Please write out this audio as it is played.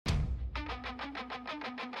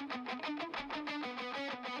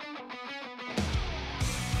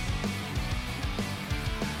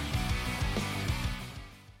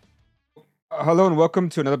Hello and welcome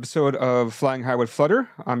to another episode of Flying High with Flutter.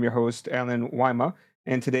 I'm your host, Alan Wyma,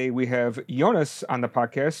 and today we have Jonas on the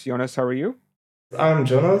podcast. Jonas, how are you? I'm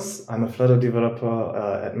Jonas. I'm a Flutter developer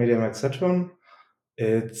at MediaMarkt Saturn.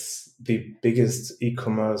 It's the biggest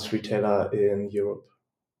e-commerce retailer in Europe.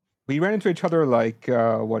 We ran into each other a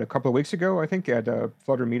couple of weeks ago, I think, at a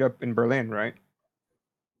Flutter meetup in Berlin, right?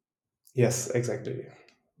 Yes, exactly.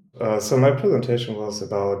 So my presentation was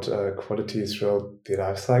about quality throughout the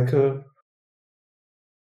life cycle,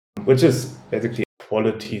 which is basically a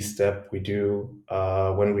quality step we do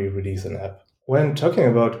when we release an app. When talking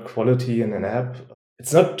about quality in an app,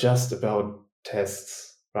 it's not just about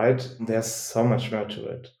tests, right? There's so much more to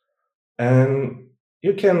it. And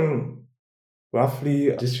you can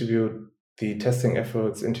roughly distribute the testing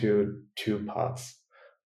efforts into two parts.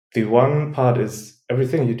 The one part is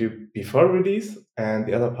everything you do before release, and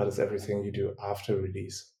the other part is everything you do after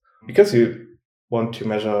release. Because you want to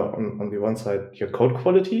measure on the one side your code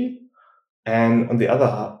quality, and on the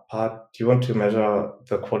other part, you want to measure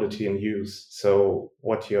the quality in use, so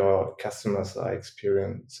what your customers are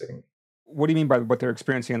experiencing. What do you mean by what they're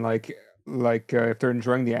experiencing? If they're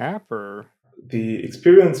enjoying the app, or The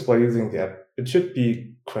experience while using the app, it should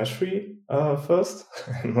be crash-free first,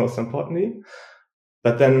 and most importantly.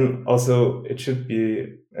 But then also it should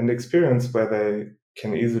be an experience where they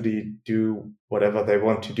can easily do whatever they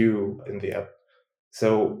want to do in the app.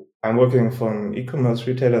 So I'm working for an e-commerce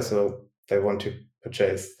retailer, so they want to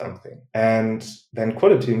purchase something. And then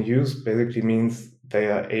quality in use basically means they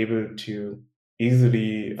are able to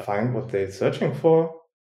easily find what they're searching for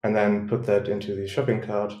and then put that into the shopping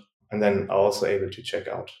cart and then are also able to check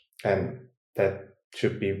out. And that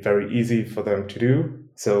should be very easy for them to do.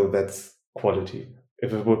 So that's quality.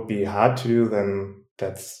 If it would be hard to do, then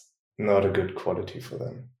that's not a good quality for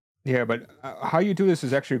them. yeah, but how you do this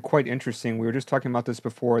is actually quite interesting. We were just talking about this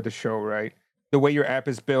before the show, right? The way your app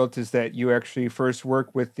is built is that you actually first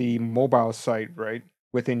work with the mobile site, right,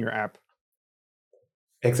 within your app.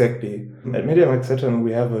 Exactly. At MediaMarkt Saturn,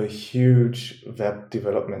 we have a huge web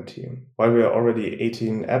development team. While we are already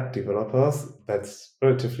 18 app developers, that's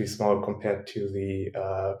relatively small compared to the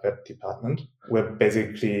web department. We're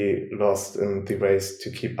basically lost in the race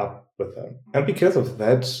to keep up with them. And because of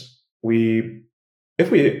that,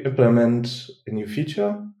 if we implement a new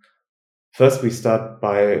feature, first we start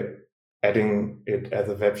by adding it as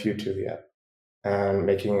a web view to the app and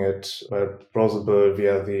making it browsable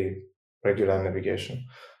via the regular navigation.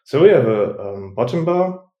 So we have a bottom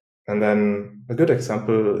bar, and then a good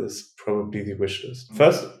example is probably the wish list.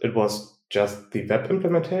 First, it was just the web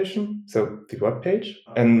implementation, so the web page,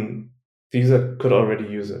 and the user could already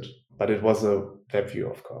use it, but it was a web view,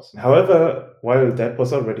 of course. However, while that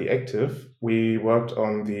was already active, we worked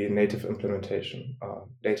on the native implementation.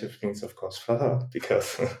 Native means, of course, Flutter,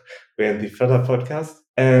 because we're in the Flutter podcast.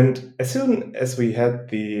 And as soon as we had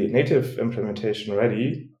the native implementation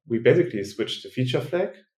ready, we basically switched the feature flag,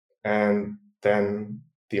 and then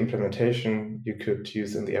the implementation you could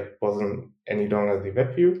use in the app wasn't any longer the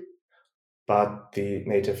web view, but the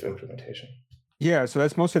native implementation. Yeah, so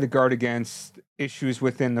that's mostly to guard against issues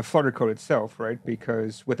within the Flutter code itself, right?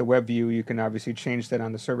 Because with a web view, you can obviously change that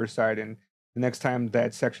on the server side, and the next time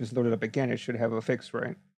that section is loaded up again, it should have a fix,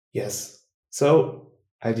 right? Yes. So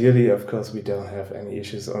ideally, of course, we don't have any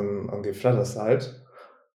issues on the Flutter side.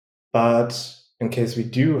 But in case we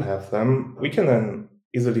do have them, we can then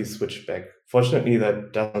easily switch back. Fortunately,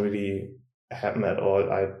 that doesn't really happen at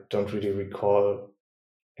all. I don't really recall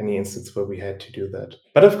any instance where we had to do that.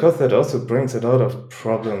 But of course, that also brings a lot of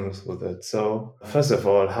problems with it. So, first of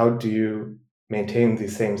all, how do you maintain the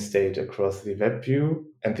same state across the web view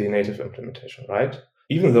and the native implementation, right?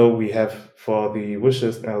 Even though we have for the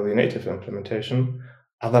wishlist now the native implementation,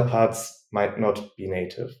 other parts might not be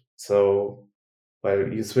native. So,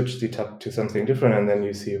 well, you switch the tab to something different and then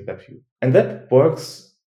you see a web view. And that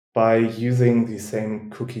works by using the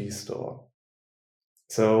same cookie store.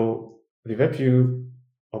 So the web view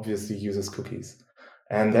obviously uses cookies.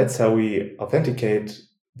 And that's how we authenticate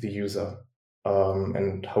the user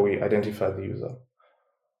and how we identify the user.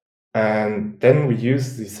 And then we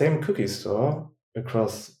use the same cookie store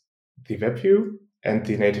across the web view and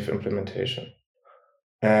the native implementation.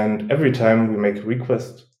 And every time we make a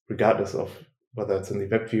request, regardless of whether it's in the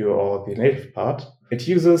web view or the native part, it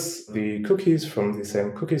uses the cookies from the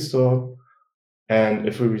same cookie store. And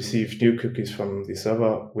if we receive new cookies from the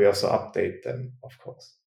server, we also update them, of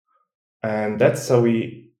course. And that's how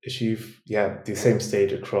we achieve, the same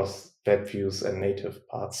state across web views and native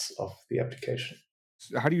parts of the application.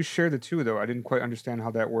 So how do you share the two, though? I didn't quite understand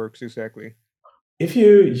how that works exactly. If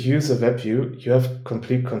you use a web view, you have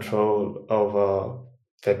complete control over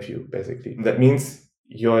web view, basically. That means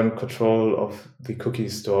you're in control of the cookie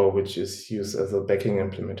store, which is used as a backing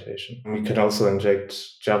implementation. We can also inject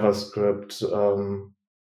JavaScript,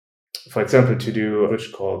 for example, to do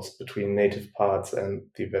switch calls between native parts and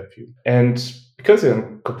the web view. And because you're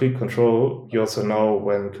in complete control, you also know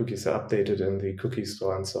when cookies are updated in the cookie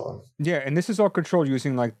store and so on. Yeah, and this is all controlled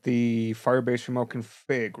using like the Firebase remote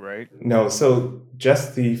config, right? No, so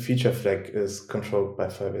just the feature flag is controlled by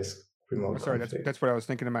Firebase Oh, remote sorry, config. that's what I was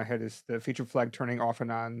thinking in my head is the feature flag turning off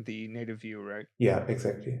and on the native view, right? Yeah,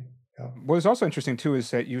 exactly. Yeah. What is also interesting too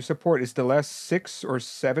is that you support is the last 6 or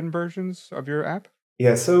 7 versions of your app.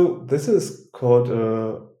 Yeah, so this is called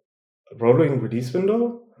a rolling release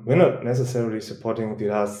window. We're not necessarily supporting the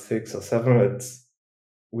last 6 or 7.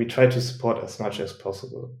 We try to support as much as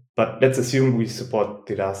possible. But let's assume we support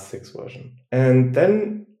the last 6 version. And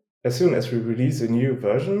then as soon as we release a new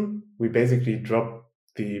version, we basically drop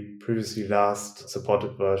the previously last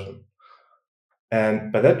supported version.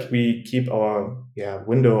 And by that, we keep our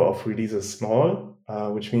window of releases small,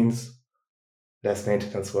 which means less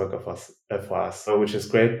maintenance work for us, which is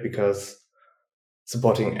great because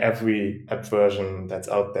supporting every app version that's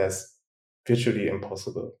out there is virtually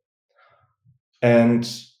impossible. And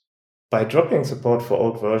by dropping support for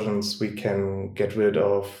old versions, we can get rid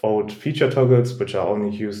of old feature toggles, which are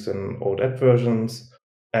only used in old app versions.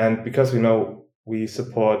 And because we know we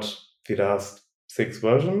support the last 6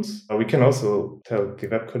 versions, we can also tell the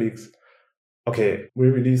web colleagues, okay, we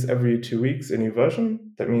release every 2 weeks a new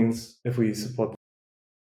version. That means if we support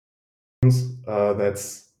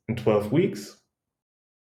that's in 12 weeks,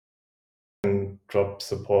 and drop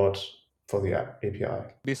support for the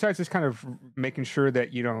API. Besides just kind of making sure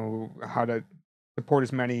that you know how to support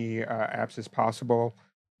as many apps as possible,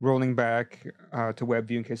 rolling back to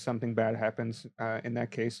WebView in case something bad happens in that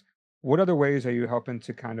case, what other ways are you helping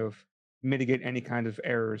to kind of mitigate any kind of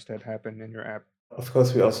errors that happen in your app? Of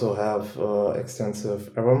course, we also have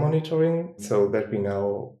extensive error monitoring so that we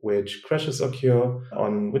know which crashes occur,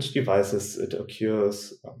 on which devices it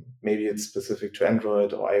occurs. Maybe it's specific to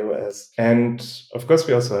Android or iOS. And of course,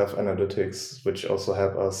 we also have analytics, which also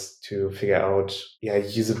help us to figure out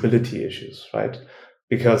usability issues, right?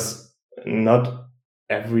 Because not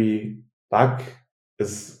every bug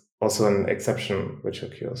is also an exception which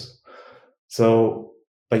occurs. So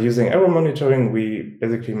by using error monitoring, we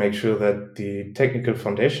basically make sure that the technical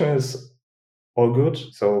foundation is all good,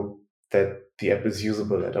 so that the app is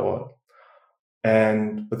usable at all.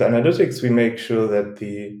 And with analytics, we make sure that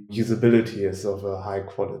the usability is of a high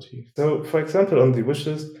quality. So, for example, on the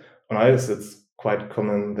wishlist on iOS, it's quite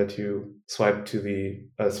common that you swipe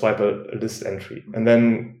a list entry, and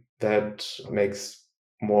then that makes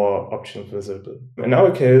more options visible. In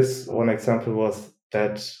our case, one example was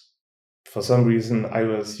that for some reason,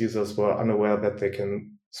 iOS users were unaware that they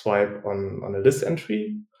can swipe on a list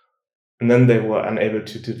entry, and then they were unable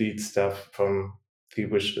to delete stuff from the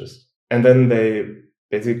wish list. And then they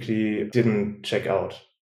basically didn't check out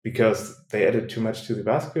because they added too much to the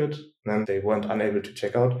basket, and then they weren't unable to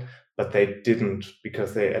check out, but they didn't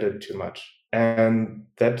because they added too much. And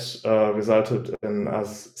that resulted in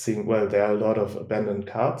us seeing, well, there are a lot of abandoned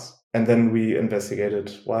carts. And then we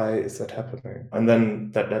investigated why is that happening. And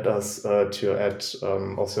then that led us to add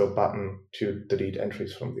also a button to delete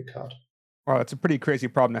entries from the cart. Well, it's a pretty crazy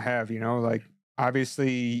problem to have, you know, like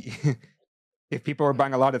obviously if people are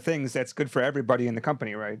buying a lot of things, that's good for everybody in the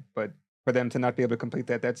company, right? But for them to not be able to complete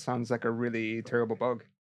that, that sounds like a really terrible bug.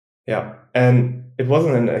 Yeah, and it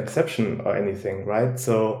wasn't an exception or anything, right?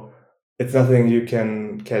 So it's nothing you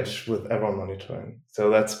can catch with error monitoring.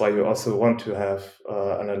 So that's why you also want to have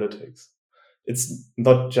analytics. It's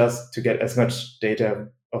not just to get as much data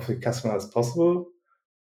of the customer as possible,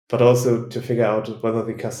 but also to figure out whether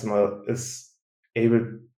the customer is able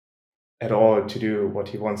at all to do what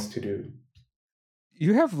he wants to do.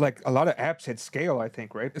 You have like a lot of apps at scale, I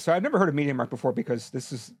think, right? So I've never heard of MediaMarkt before because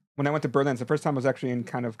this is when I went to Berlin. It's the first time I was actually in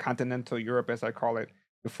kind of continental Europe, as I call it.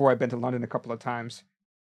 Before I've been to London a couple of times,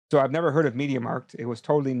 so I've never heard of MediaMarkt. It was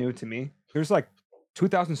totally new to me. There's like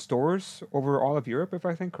 2,000 stores over all of Europe, if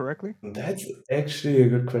I think correctly. That's actually a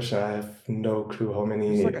good question. I have no clue how There's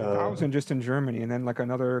many. like 1,000 just in Germany, and then like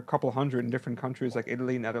another couple hundred in different countries like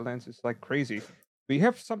Italy, Netherlands. It's like crazy. We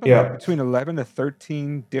have something like Yeah, between 11 to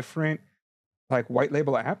 13 different like white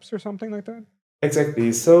label apps or something like that.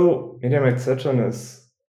 exactly. So MediaMarkt Saturn is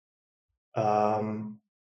um,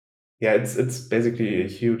 yeah, it's basically a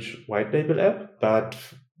huge white label app, but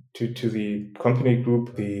to the company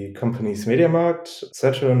group, the companies MediaMarkt,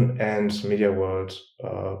 Saturn, and MediaWorld,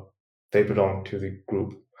 they belong to the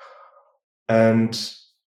group. And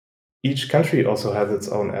each country also has its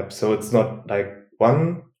own app, so it's not like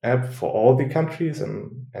one app for all the countries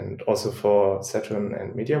and also for Saturn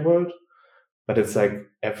and Media World, but it's like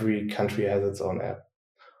every country has its own app.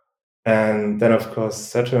 And then, of course,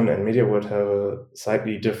 Saturn and Media World have a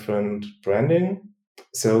slightly different branding.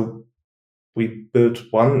 So we built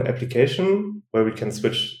one application where we can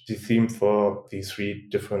switch the theme for the three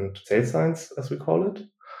different sales lines, as we call it.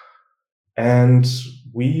 And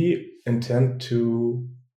we intend to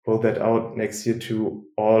roll that out next year to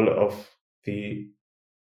all of the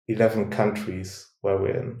 11 countries where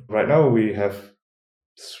we're in. Right now, we have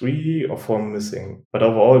 3 or 4 missing, but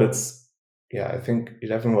overall, it's, yeah, I think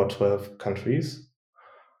 11 or 12 countries.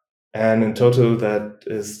 And in total, that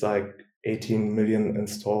is like 18 million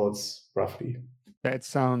installs, roughly. That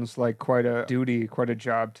sounds like quite a duty, quite a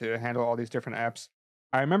job to handle all these different apps.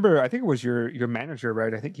 I remember, I think it was your manager,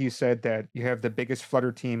 right? I think you said that you have the biggest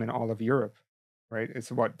Flutter team in all of Europe, right?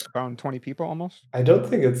 It's what, around 20 people almost? I don't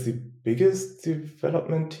think it's the biggest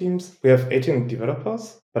development teams. We have 18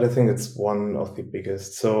 developers, but I think it's one of the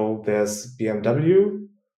biggest. So there's BMW,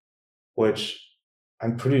 which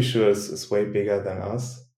I'm pretty sure is way bigger than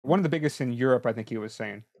us. One of the biggest in Europe, I think he was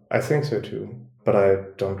saying. I think so too, but I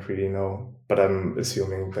don't really know. But I'm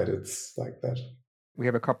assuming that it's like that. We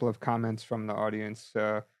have a couple of comments from the audience.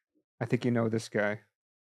 I think you know this guy.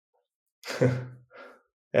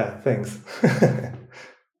 Yeah, thanks.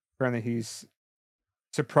 Apparently, he's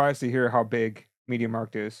surprised to hear how big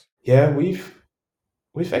MediaMarkt is. Yeah,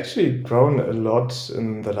 we've actually grown a lot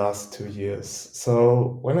in the last 2 years.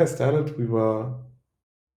 So when I started, we were,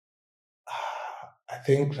 I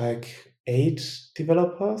think, like 8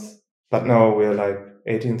 developers, but now we're like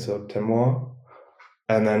 18, so 10 more.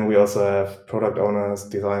 And then we also have product owners,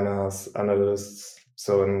 designers, analysts.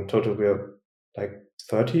 So in total, we're like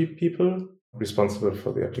 30 people responsible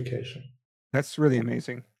for the application. That's really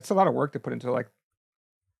amazing. It's a lot of work to put into like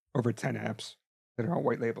over 10 apps that are all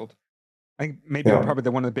white labeled. I think maybe Yeah.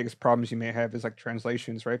 probably one of the biggest problems you may have is like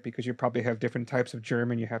translations, right? Because you probably have different types of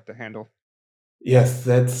German you have to handle. Yes,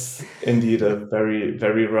 that's indeed a very,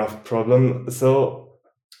 very rough problem. So,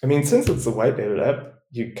 I mean, since it's a white label app,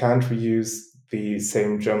 you can't reuse the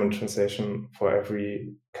same German translation for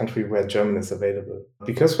every country where German is available.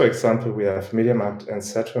 Because, for example, we have MediaMarkt and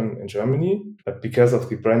Saturn in Germany, but because of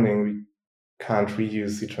the branding, we can't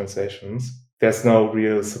reuse the translations. There's no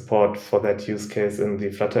real support for that use case in the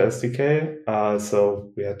Flutter SDK,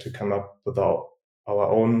 so we had to come up with our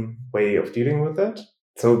own way of dealing with that.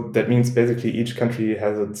 So that means basically each country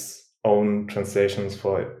has its own translations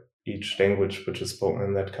for each language which is spoken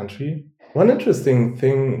in that country. One interesting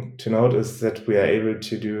thing to note is that we are able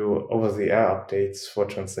to do over-the-air updates for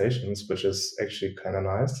translations, which is actually kind of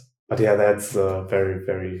nice. But yeah, that's a very,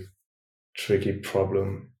 very tricky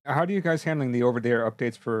problem. How do you guys handling the over-the-air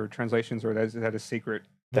updates for translations, or is that a secret?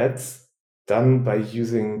 That's done by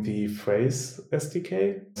using the Phrase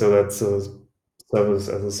SDK. So that's a service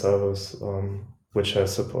as a service, which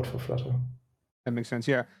has support for Flutter. That makes sense.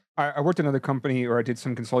 Yeah. I worked at another company, or I did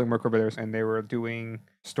some consulting work over there, and they were doing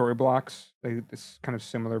story blocks. It's kind of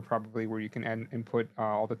similar, probably, where you can input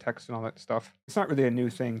all the text and all that stuff. It's not really a new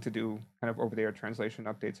thing to do, kind of over-the-air translation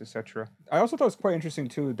updates, etc. I also thought it was quite interesting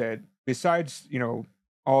too that besides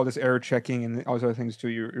all this error checking and all those other things too,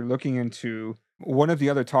 you're looking into one of the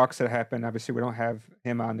other talks that happened. Obviously, we don't have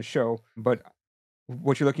him on the show, but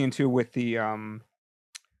what you're looking into with the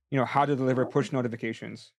how to deliver push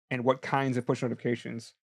notifications and what kinds of push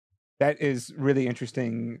notifications. That is really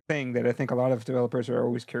interesting thing that I think a lot of developers are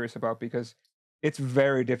always curious about because it's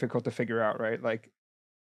very difficult to figure out, right? Like,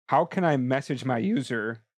 how can I message my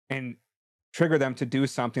user and trigger them to do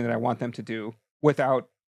something that I want them to do without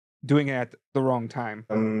doing it at the wrong time?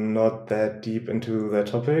 I'm not that deep into that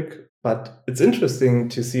topic, but it's interesting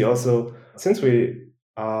to see also, since we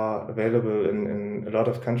are available in a lot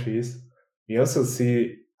of countries, we also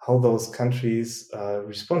see how those countries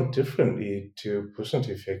respond differently to push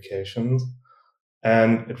notifications.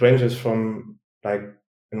 And it ranges from, like,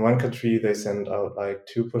 in one country, they send out like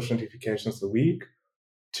 2 push notifications a week,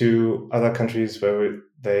 to other countries where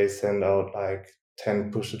they send out like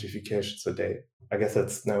 10 push notifications a day. I guess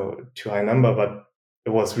that's no too high number, but it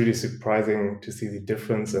was really surprising to see the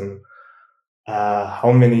difference in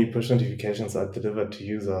how many push notifications are delivered to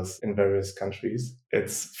users in various countries.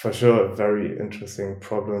 It's for sure a very interesting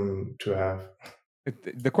problem to have.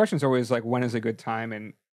 The question is always like, when is a good time?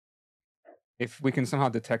 And if we can somehow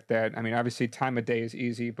detect that, I mean, obviously, time of day is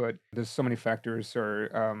easy, but there's so many factors,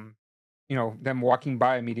 or them walking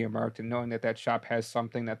by a media market and knowing that that shop has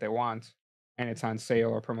something that they want and it's on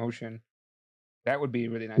sale or promotion. That would be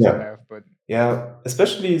really nice to Yeah. have, but Yeah,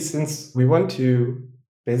 especially since we want to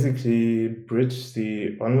basically bridge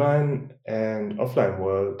the online and offline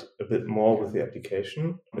world a bit more Yeah. with the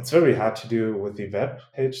application. It's very hard to do with the web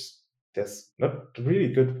page. There's not a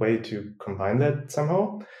really good way to combine that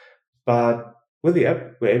somehow. But with the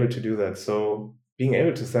app, we're able to do that. So being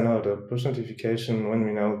able to send out a push notification when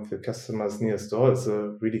we know the customers near store is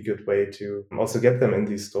a really good way to also get them in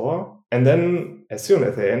the store. And then as soon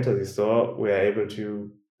as they enter the store, we are able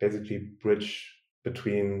to basically bridge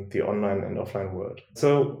between the online and offline world.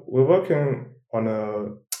 So we're working on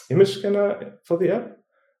a image scanner for the app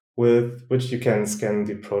with which you can scan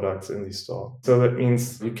the products in the store. So that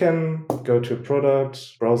means you can go to a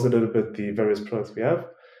product, browse a little bit the various products we have,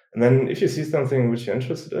 and then if you see something which you're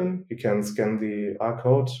interested in, you can scan the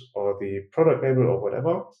barcode or the product label or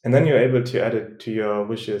whatever, and then you're able to add it to your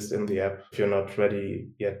wishes in the app if you're not ready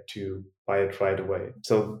yet to buy it right away.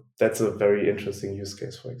 So that's a very interesting use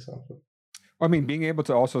case, for example. I mean, being able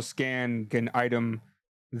to also scan an item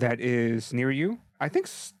that is near you. I think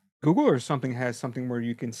Google or something has something where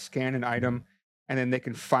you can scan an item and then they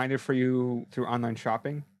can find it for you through online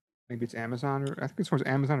shopping. Maybe it's Amazon, or I think it's towards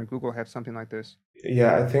Amazon or Google have something like this.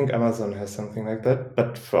 Yeah, I think Amazon has something like that.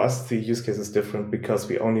 But for us, the use case is different because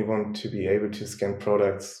we only want to be able to scan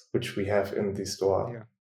products which we have in the store. Yeah.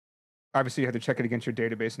 Obviously, you have to check it against your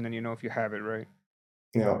database and then you know if you have it, right?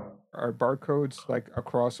 Yeah, Are barcodes like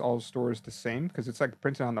across all stores the same? Because it's like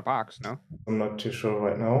printed on the box, no? I'm not too sure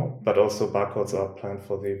right now, but also barcodes are planned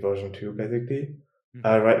for the version 2, basically.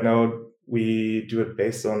 Mhm. Right now, we do it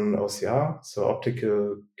based on OCR, so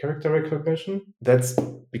optical character recognition. That's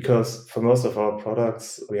because for most of our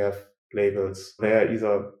products, we have labels. They are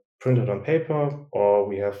either printed on paper or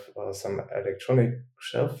we have some electronic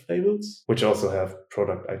shelf labels, which also have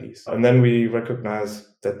product IDs. And then we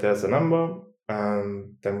recognize that there's a number,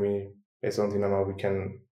 and then based on the number, we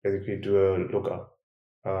can basically do a lookup.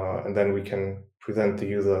 And then we can present the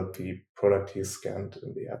user the product he's scanned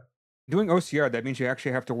in the app. Doing OCR, that means you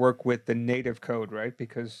actually have to work with the native code, right?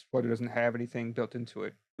 Because Flutter doesn't have anything built into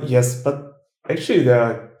it. Yes, but actually there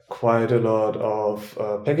are quite a lot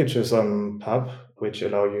of packages on pub which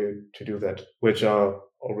allow you to do that, which are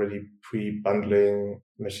already pre-bundling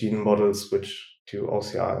machine models which do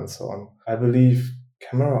OCR and so on. I believe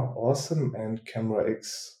Camera Awesome and Camera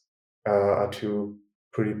X are two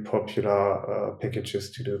pretty popular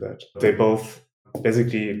packages to do that. They both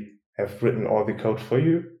basically have written all the code for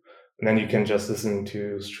you, and then you can just listen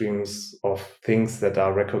to streams of things that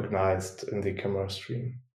are recognized in the camera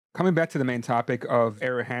stream. Coming back to the main topic of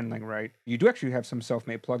error handling, right? You do actually have some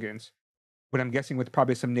self-made plugins, but I'm guessing with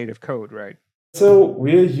probably some native code, right? So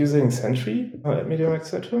we're using Sentry at MediaMax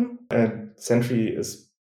Saturn, and Sentry is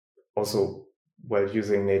also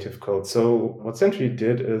using native code. So what Sentry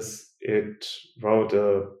did is it wrote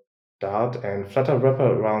a Dart and Flutter wrapper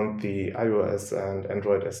around the iOS and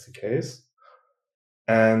Android SDKs,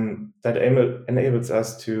 and that enables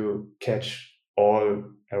us to catch all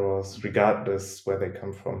errors regardless where they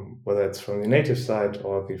come from, whether it's from the native side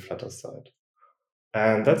or the Flutter side.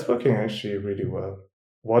 And that's working actually really well.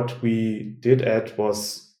 What we did add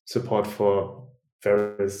was support for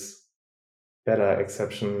various better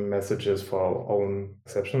exception messages for our own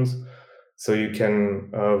exceptions. So you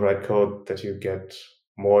can write code that you get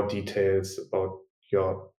more details about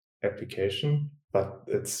your application, but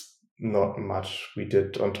it's not much we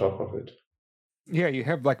did on top of it. Yeah, you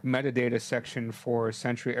have like metadata section for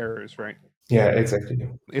Sentry errors, right? Yeah, exactly.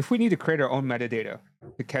 If we need to create our own metadata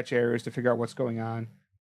to catch errors, to figure out what's going on,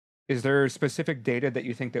 is there specific data that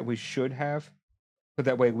you think that we should have so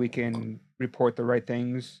that way we can report the right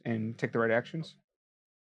things and take the right actions?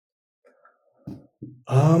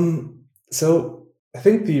 So I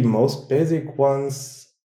think the most basic ones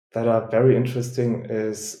that are very interesting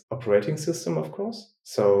is operating system, of course.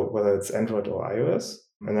 So whether it's Android or iOS,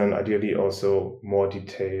 and then ideally also more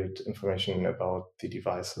detailed information about the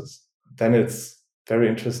devices. Then it's very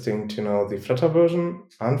interesting to know the Flutter version.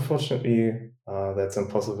 Unfortunately, that's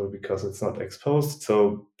impossible because it's not exposed.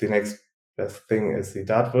 So the next best thing is the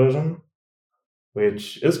Dart version,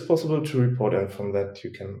 which is possible to report, and from that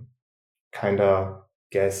you can kind of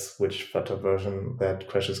guess which Flutter version that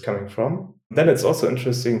crash is coming from. Then it's also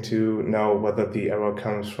interesting to know whether the error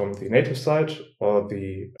comes from the native side or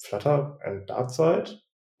the Flutter and Dart side.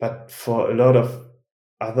 But for a lot of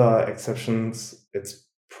other exceptions, it's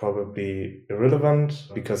probably irrelevant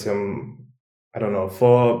because I don't know,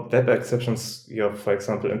 for web exceptions, you're, for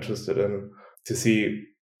example, interested in to see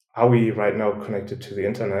are we right now connected to the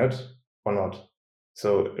internet or not.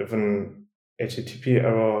 So if an HTTP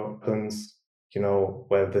error happens,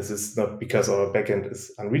 well, this is not because our backend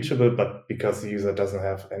is unreachable, but because the user doesn't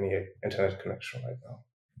have any internet connection right now.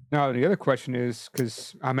 Now, the other question is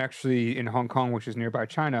because I'm actually in Hong Kong, which is nearby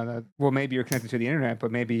China. That, well, maybe you're connected to the internet,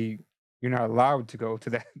 but maybe you're not allowed to go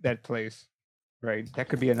to that place, right? That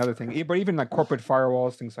could be another thing. But even like corporate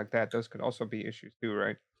firewalls, things like that, those could also be issues too,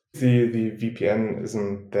 right? The VPN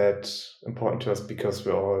isn't that important to us because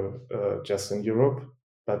we're all just in Europe,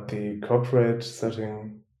 but the corporate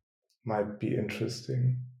setting might be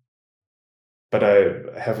interesting. But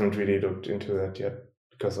I haven't really looked into that yet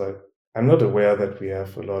because I'm not aware that we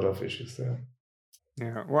have a lot of issues there.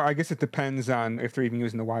 Yeah. Well, I guess it depends on if they're even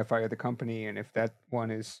using the Wi-Fi of the company and if that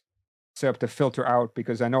one is set up to filter out.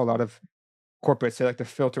 Because I know a lot of corporates they like to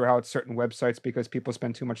filter out certain websites because people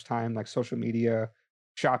spend too much time, like social media.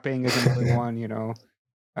 Shopping is another Yeah. one.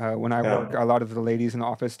 When I work, Yeah. a lot of the ladies in the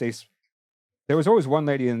office, there was always one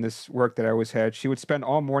lady in this work that I always had. She would spend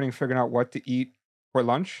all morning figuring out what to eat for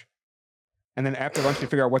lunch, and then after lunch, she'd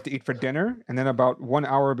figure out what to eat for dinner, and then about 1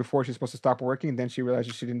 hour before she's supposed to stop working, then she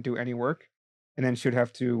realizes she didn't do any work, and then she'd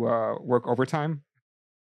have to, work overtime.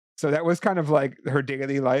 So that was kind of like her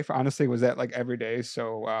daily life, honestly, was that, like, every day,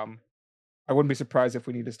 so, I wouldn't be surprised if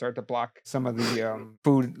we need to start to block some of the,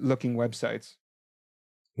 food-looking websites.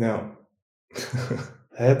 No.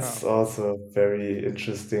 That's Um also a very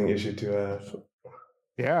interesting issue to have.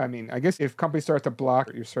 Yeah, I mean, I guess if companies start to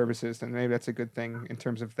block your services, then maybe that's a good thing in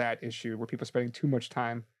terms of that issue where people are spending too much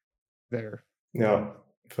time there. Yeah,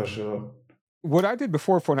 for sure. What I did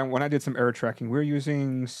before for when I did some error tracking, we were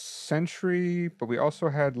using Sentry, but we also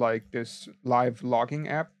had like this live logging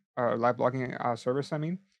app, live logging service. I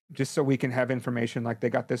mean, just so we can have information like they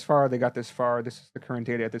got this far, they got this far, this is the current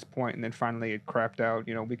data at this point, and then finally it crapped out.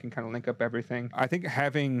 We can kind of link up everything. I think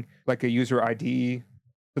having like a user ID,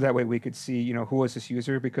 so that way we could see, who was this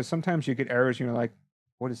user, because sometimes you get errors, and you're like,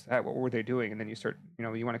 what is that? What were they doing? And then you start,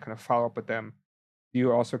 you want to kind of follow up with them. Do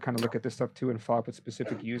you also kind of look at this stuff too and follow up with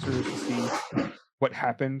specific users to see what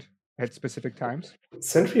happened at specific times?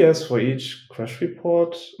 Sentry has for each crash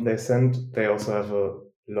report they send, they also have a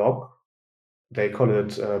log. They call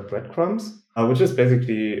it breadcrumbs, which is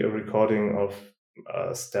basically a recording of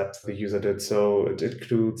steps the user did. So it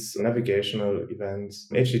includes navigational events,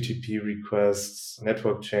 HTTP requests,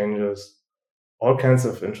 network changes, all kinds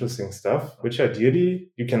of interesting stuff, which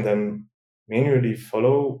ideally you can then manually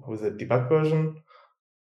follow with a debug version,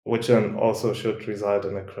 which then also should result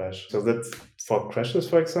in a crash. So that's for crashes,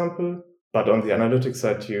 for example. But on the analytics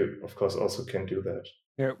side, you of course also can do that.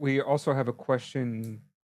 Yeah, we also have a question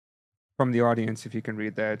from the audience, if you can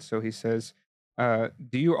read that. So he says,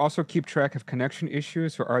 do you also keep track of connection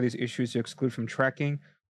issues, or are these issues you exclude from tracking?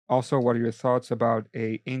 Also, what are your thoughts about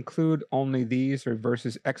a include only these or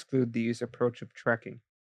versus exclude these approach of tracking?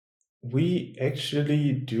 We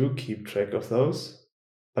actually do keep track of those,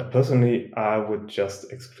 but personally, I would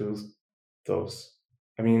just exclude those.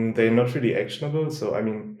 I mean, they're not really actionable. So, I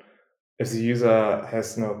mean, if the user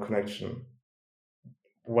has no connection,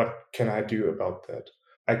 what can I do about that?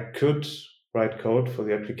 I could write code for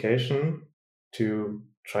the application to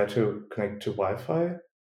try to connect to Wi-Fi,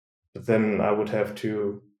 but then I would have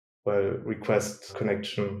to, well, request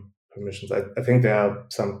connection permissions. I think there are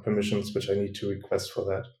some permissions which I need to request for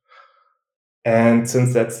that. And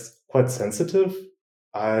since that's quite sensitive,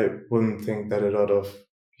 I wouldn't think that a lot of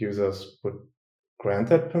users would grant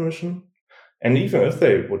that permission. And even if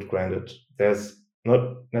they would grant it, there's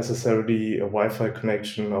not necessarily a Wi-Fi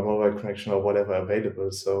connection or mobile connection or whatever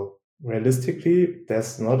available. So realistically,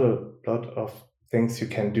 there's not a lot of things you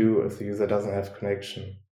can do if the user doesn't have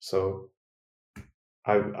connection. So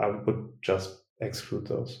I would just exclude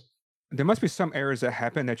those. There must be some errors that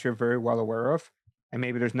happen that you're very well aware of, and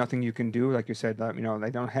maybe there's nothing you can do. Like you said,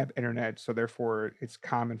 they don't have internet, so therefore it's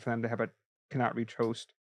common for them to have a cannot reach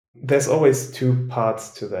host. There's always two parts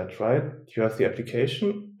to that, right? You have the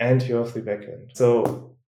application and you have the backend.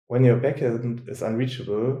 So when your backend is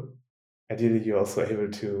unreachable, ideally you're also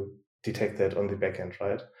able to detect that on the backend,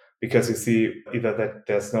 right? Because you see either that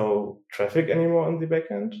there's no traffic anymore on the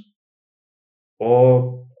backend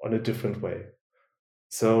or on a different way.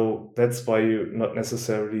 So that's why you not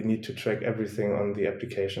necessarily need to track everything on the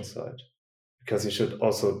application side, because you should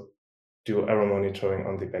also do error monitoring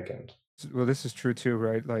on the backend. Well, this is true too,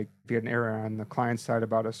 right? Like if you had an error on the client side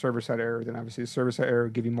about a server side error, then obviously the server side error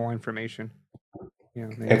would give you more information.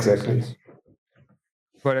 Makes more Exactly. sense.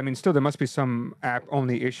 But I mean, still, there must be some app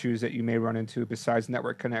only issues that you may run into besides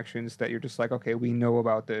network connections that you're just like, okay, we know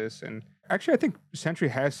about this. And actually, I think Sentry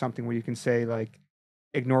has something where you can say, like,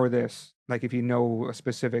 ignore this, like if you know a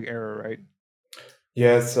specific error, right?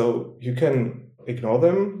 Yeah, so you can ignore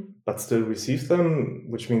them, but still receive them,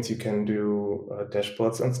 which means you can do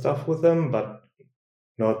dashboards and stuff with them, but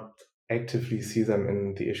not actively see them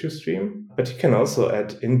in the issue stream. But you can also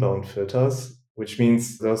add inbound filters, which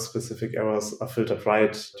means those specific errors are filtered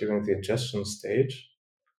right during the ingestion stage.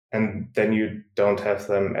 And then you don't have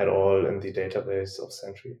them at all in the database of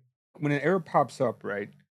Sentry. When an error pops up, right?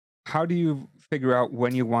 How do you figure out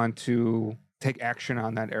when you want to take action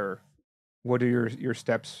on that error? What are your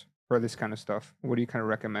steps for this kind of stuff? What do you kind of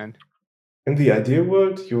recommend? In the ideal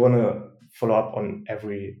world, you want to follow up on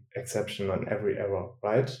every exception, on every error,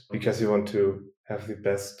 right? Because you want to have the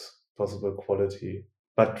best possible quality.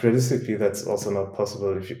 But realistically, that's also not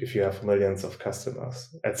possible if you have millions of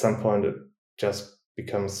customers. At some point, it just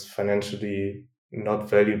becomes financially not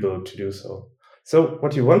valuable to do so. So,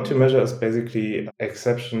 what you want to measure is basically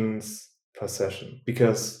exceptions per session,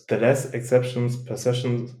 because the less exceptions per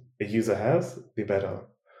session a user has, the better.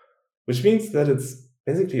 Which means that it's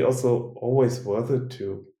basically also always worth it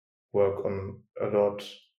to work on a lot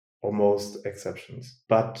or most exceptions.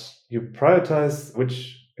 But you prioritize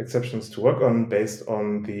which exceptions to work on based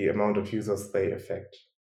on the amount of users they affect.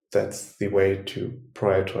 That's the way to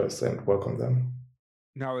prioritize and work on them.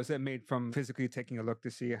 Now, is that made from physically taking a look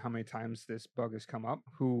to see how many times this bug has come up,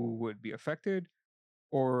 who would be affected?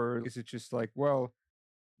 Or is it just like, well,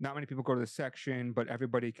 not many people go to the section, but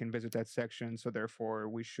everybody can visit that section, so therefore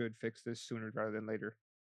we should fix this sooner rather than later?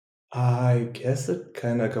 I guess it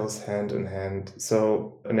kind of goes hand in hand.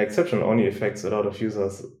 So an exception only affects a lot of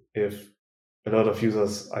users if a lot of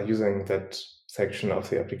users are using that section of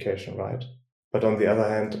the application, right? But on the other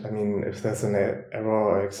hand, I mean, if there's an error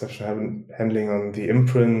or exception handling on the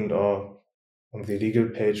imprint or on the legal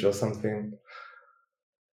page or something,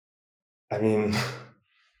 I mean,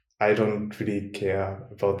 I don't really care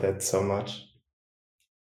about that so much.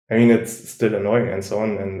 I mean, it's still annoying and so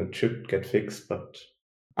on, and it should get fixed, but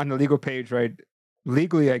On the legal page, right?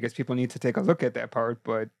 Legally, I guess people need to take a look at that part,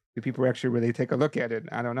 but do people actually really take a look at it?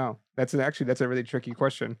 I don't know. That's a really tricky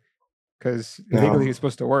question because legally yeah, it's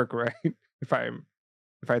supposed to work, right? if I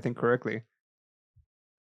if I think correctly.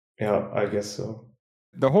 yeah, I guess so.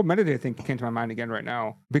 The whole metadata thing came to my mind again right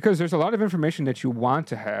now because there's a lot of information that you want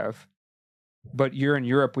to have, but you're in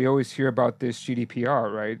Europe, we always hear about this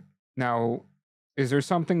GDPR, right? Now, is there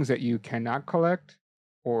some things that you cannot collect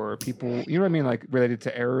or people, you know what I mean, like related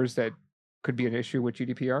to errors that could be an issue with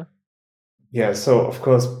GDPR? Yeah, so of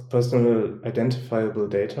course, personal identifiable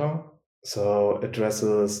data, so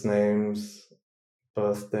addresses, names,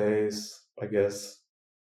 birthdays, I guess,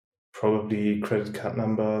 probably credit card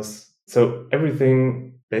numbers. So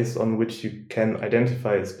everything based on which you can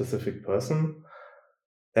identify a specific person,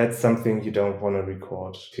 that's something you don't want to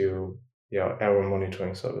record to your error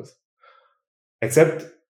monitoring service. Except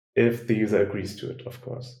if the user agrees to it, of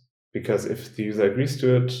course. Because if the user agrees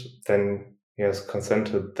to it, then he has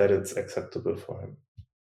consented that it's acceptable for him.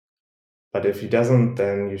 But if he doesn't,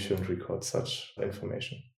 then you shouldn't record such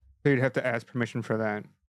information. So you'd have to ask permission for that.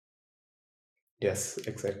 Yes,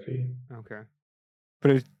 exactly. Okay.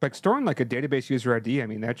 But it's like storing like a database user ID, I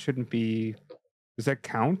mean, that shouldn't be, does that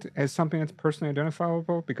count as something that's personally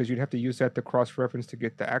identifiable? Because you'd have to use that to cross reference to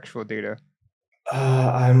get the actual data.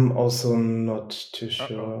 I'm also not too Uh oh.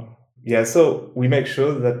 sure. Yeah, so we make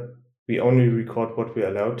sure that we only record what we're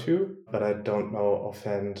allowed to, but I don't know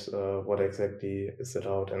offhand what exactly is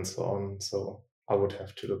allowed and so on. So I would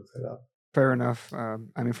have to look that up. Fair enough. I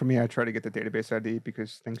mean, for me, I try to get the database ID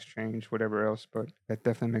because things change, whatever else, but that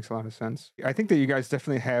definitely makes a lot of sense. I think that you guys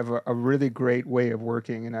definitely have a really great way of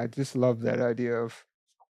working, and I just love that idea of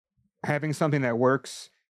having something that works,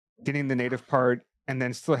 getting the native part, and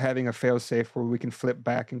then still having a fail safe where we can flip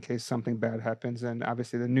back in case something bad happens, and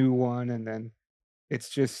obviously the new one, and then it's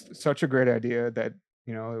just such a great idea that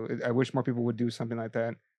I wish more people would do something like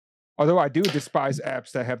that. Although I do despise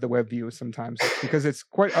apps that have the web view sometimes because it's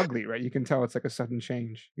quite ugly, right? You can tell it's like a sudden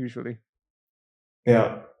change usually.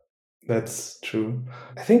 Yeah, that's true.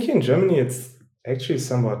 I think in Germany it's actually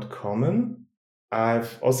somewhat common.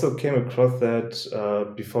 I've also came across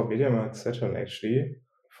that before MediaMarkt Saturn actually.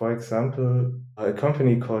 For example, a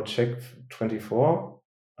company called Check24.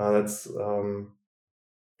 That's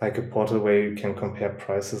like a portal where you can compare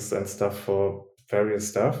prices and stuff for various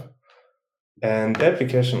stuff. And the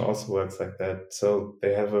application also works like that. So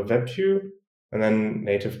they have a web view and then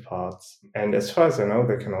native parts. And as far as I know,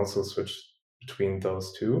 they can also switch between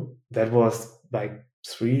those two. That was like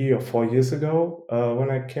 3 or 4 years ago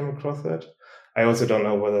when I came across that. I also don't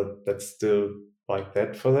know whether that's still like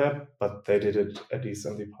that for them, but they did it at least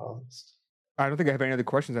in the past. I don't think I have any other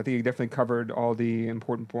questions. I think you definitely covered all the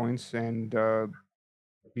important points, and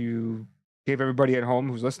you gave everybody at home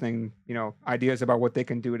who's listening, ideas about what they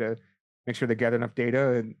can do to make sure they gather enough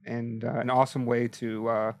data, and an awesome way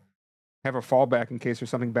to have a fallback in case there's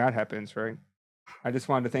something bad happens, right? I just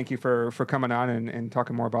wanted to thank you for coming on and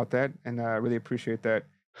talking more about that, and I really appreciate that.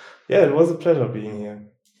 Yeah, it was a pleasure being here.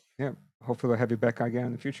 Yeah, hopefully I'll have you back again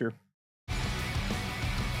in the future.